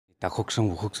Takoksong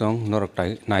bukoksong norok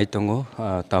naitongo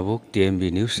tabuk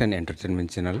TMB News and Entertainment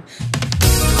Channel.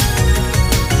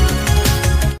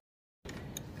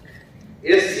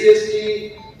 SC/ST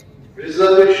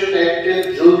Reservation Act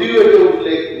যদিও এটা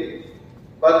উল্লেখ নেই,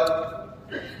 but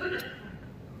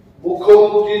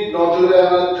মুখ্যমন্ত্রীর নজরে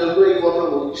আনার জন্য এই কথা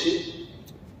বলছি।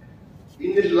 ইন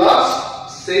দি লাস্ট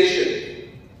সেশন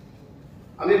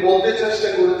আমি বলতে চেষ্টা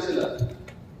করেছিলাম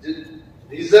যে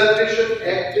রিজার্ভেশন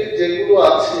অ্যাক্টে যেগুলো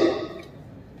আছে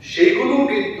সেগুলো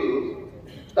কিন্তু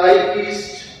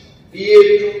টাইপিস্ট,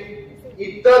 BA2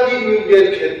 ইত্যাদি নিয়োগের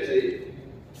ক্ষেত্রে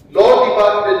ল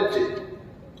ডিপার্টমেন্টে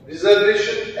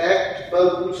রিজার্ভেশন অ্যাক্ট বা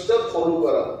রুলসটা ফলো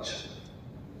করা হচ্ছে।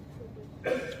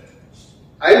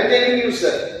 I am telling you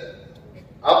sir,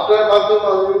 আপনার মাধ্যমে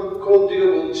আমি মুখ্যমন্ত্রীকে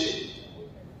বলছি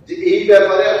যে এই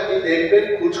ব্যাপারে আপনি দেখবেন,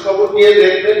 খোঁজ খবর নিয়ে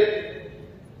দেখবেন,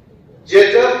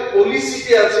 যেটা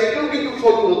পলিসিতে আছে এটাও কিন্তু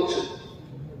ফলো হচ্ছে,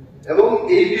 এবং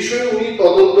এই বিষয়ে উনি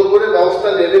তদন্ত করে ব্যবস্থা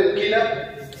নেবেন কিনা।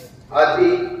 আর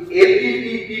এই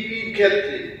APPPP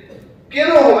ক্ষেত্রে কেন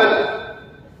হবে না?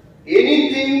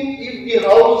 Anything if the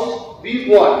house we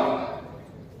want,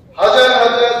 হাজার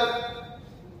হাজার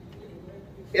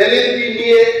LLB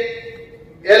নিয়ে,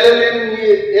 LLM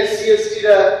নিয়ে SC/ST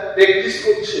রা প্র্যাকটিস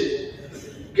করছে,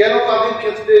 কেন তাদের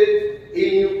ক্ষেত্রে এই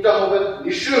নিয়োগটা হবে?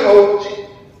 নিশ্চয়ই হওয়া উচিত।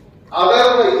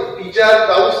 আদারওয়াইজ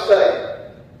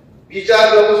বিচার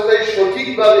ব্যবস্থায়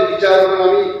সঠিকভাবে বিচারণা,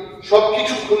 আমি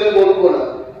সবকিছু খুলে বলবো না,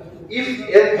 ইফ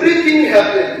এভরিথিং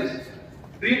হ্যাপেন্স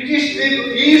ব্রিটিশদের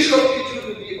এই সবকিছু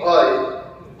যদি হয়,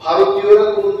 ভারতীয়রা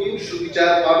কোনদিন সুবিচার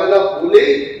পাবে না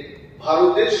বলেই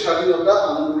ভারতের স্বাধীনতা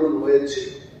আন্দোলন হয়েছে।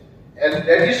 And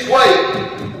that is why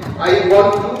I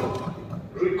want to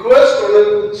request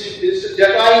honorable chief minister,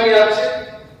 যেটা আইনে আছে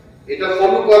এটা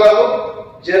ফলো করা হোক,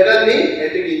 যেটা নেই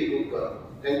এটাকে ইনক্লুড করা হোক।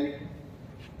 Thank you.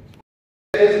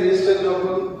 মিনিস্টার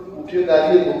যখন উঠে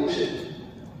দাঁড়িয়ে বলছে,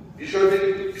 বিষয়টা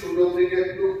কিন্তু ছোট থেকে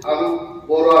একটু আরো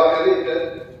বড় আকারে এটা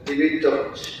ডিবেটটা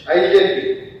হচ্ছে।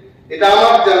 এটা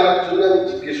আমার জানার জন্য আমি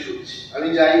জিজ্ঞেস করছি, আমি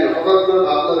জানি না, হঠাৎ করে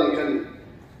ভাবলাম এখানে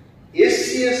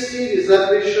SC/ST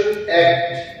রিজার্ভেশন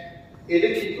অ্যাক্ট এটা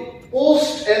কিন্তু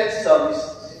post and service.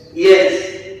 Yes,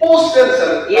 post and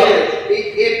service. Yes, এই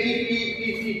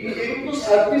APPPP এগুলো তো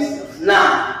সার্ভিস না,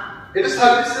 এটা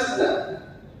সার্ভিসেস না।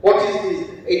 What is this?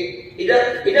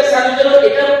 এটা সার্ভিস হলো,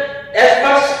 এটা অ্যাজ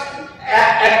পার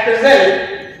অ্যাট প্রেজেন্ট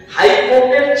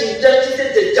হাইকোর্টের চিফ জাস্টিসের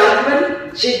যে জাজমেন্ট,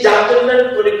 সেই জাজমেন্টের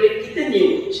পরিপ্রেক্ষিতে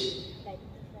নিয়োগ হচ্ছে।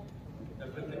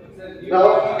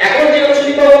 এখন যে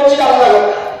সুবিধা হচ্ছে আলাদা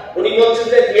কথা, উনি বলছেন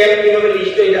যে ডিএম কিভাবে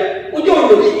লিস্ট হইলা, ওইটা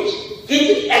অন্য জিনিস,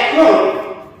 কিন্তু এখন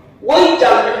ওই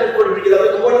জাজমেন্টের পরিপ্রেক্ষিতে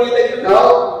আমরা খবর নিয়ে দেখবেন।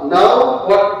 নাও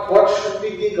what should be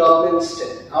the government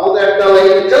step? আমাদের একটা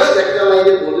লাইনে, জাস্ট একটা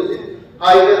লাইনে বলে দিন,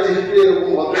 আইটা যেহেতু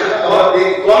এরকম হচ্ছে না,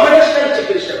 গভর্নমেন্ট স্ট্যান্ড চিফ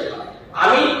মিনিস্টার,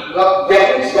 আমি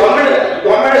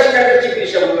গভর্নমেন্ট স্ট্যান্ডের চিফ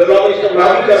মিনিস্টার বলবো,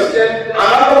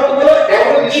 আমার বক্তব্য হলো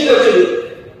এখন কি করছিল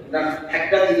না,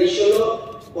 একটা জিনিস হলো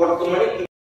বর্তমানে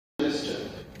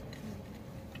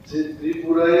যে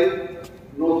ত্রিপুরায়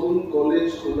নতুন কলেজ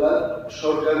খোলার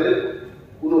সরকারের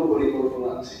কোন পরিকল্পনা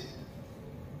আছে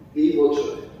এই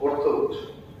বছরে, অর্থ বছর?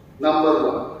 নাম্বার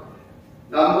 1।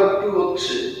 নাম্বার 2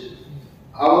 হচ্ছে,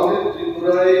 আমাদের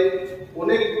ত্রিপুরায়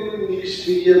অনেকগুলো ইংলিশ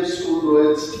মিডিয়াম স্কুল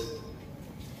রয়েছে।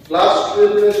 ক্লাস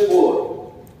 12 এর পর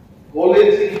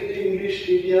কলেজে ইংলিশ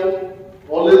মিডিয়াম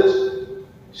কলেজ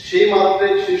সেই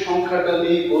মাত্রায় সেই সংখ্যাটা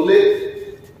নেই বলে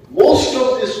most of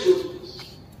the students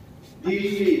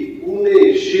Delhi, Pune,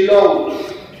 Shillong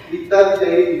ইত্যাদি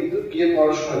জায়গায় কিন্তু গিয়ে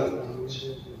পড়াশোনা করতে হচ্ছে।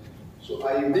 So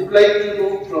I would like to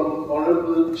know from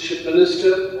Honorable Chief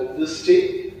Minister of the state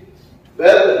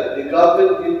whether the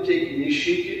government will take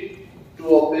initiative to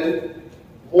open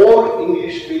more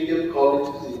English medium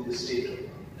colleges in the state.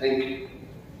 Thank you.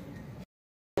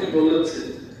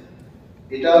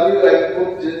 এটা আমিও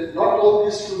একমত যে not all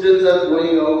the students are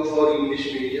going out for English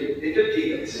medium, এটা ঠিক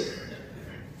আছে,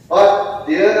 but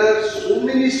there are so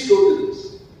many students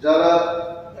যারা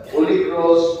Holi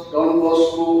cross, Don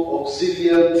Bosco,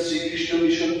 Auxilium, Shrikrishna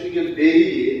mission থেকে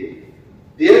বেরিয়ে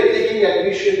they are taking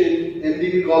admission in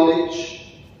MBB college,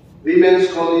 women's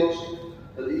college.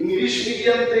 English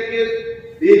medium থেকে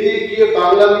বেরিয়ে গিয়ে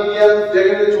Bangla medium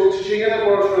যেখানে চলছে সেখানে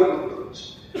পড়াশোনা করতে হচ্ছে।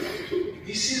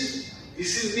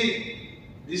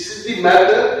 This is the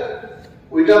matter.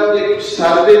 ওইটা আপনি একটু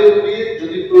সার্ভে করিয়ে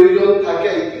যদি প্রয়োজন থাকে,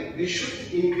 I think we should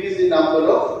increase the number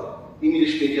of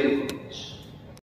English medium